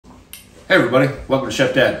Hey everybody, welcome to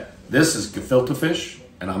Chef Dad. This is gefilte fish,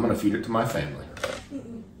 and I'm gonna feed it to my family.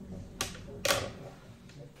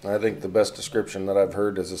 I think the best description that I've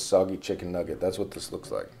heard is a soggy chicken nugget. That's what this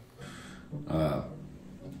looks like.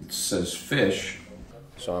 It says fish,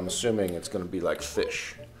 so I'm assuming it's gonna be like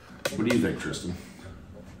fish. What do you think, Tristan?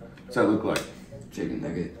 What's that look like? Chicken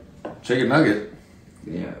nugget. Chicken nugget?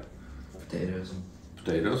 Yeah. Potatoes.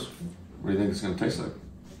 Potatoes? What do you think it's gonna taste like?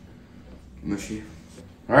 Mushy.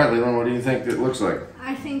 All right, Leland, what do you think it looks like?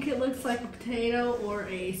 I think it looks like a potato or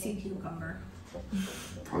a sea cucumber.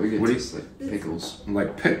 Probably gonna taste like pickles.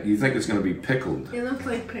 You think it's gonna be pickled? It looks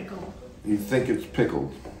like pickle. You think it's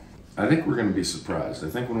pickled? I think we're gonna be surprised. I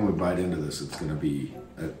think when we bite into this, it's gonna be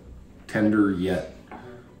a tender yet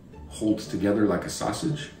holds together like a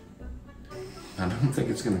sausage. I don't think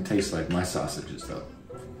it's gonna taste like my sausages though.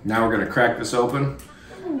 Now we're gonna crack this open,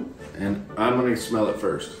 and I'm gonna smell it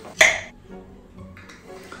first.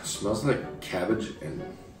 It smells like cabbage and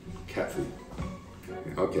cat food.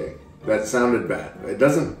 Okay, that sounded bad. It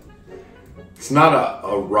doesn't, it's not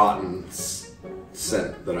a rotten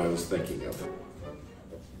scent that I was thinking of.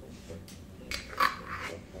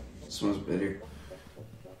 It smells bitter.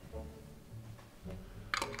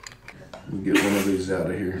 Let me get one of these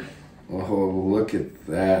out of here. Oh, look at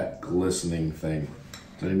that glistening thing.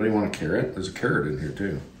 Does anybody want a carrot? There's a carrot in here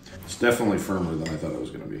too. It's definitely firmer than I thought it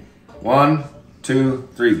was gonna be. 1, 2,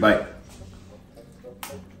 3, bite.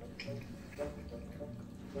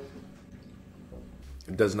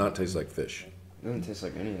 It does not taste like fish. It doesn't taste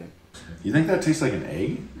like anything. You think that tastes like an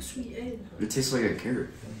egg? A sweet egg. It tastes like a carrot.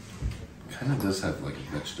 Kind of does have like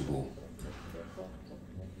a vegetable.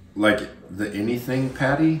 Like the anything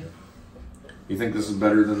patty? You think this is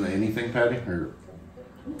better than the anything patty? Or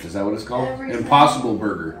is that what it's called? Everything. Impossible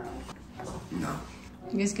burger. No.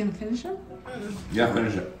 You guys gonna finish it? Yeah,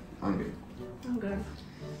 finish it. I'm good. I'm good.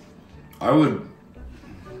 I would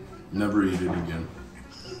never eat it again.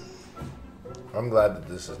 I'm glad that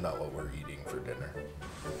this is not what we're eating for dinner.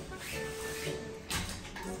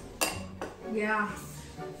 Yeah.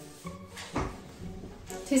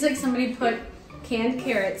 Tastes like somebody put canned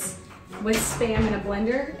carrots with Spam in a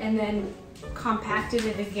blender and then compacted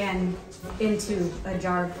it again into a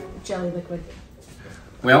jar of jelly liquid.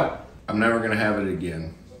 Well, I'm never gonna have it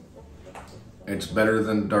again. It's better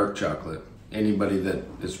than dark chocolate. Anybody that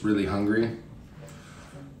is really hungry,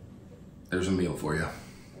 there's a meal for you.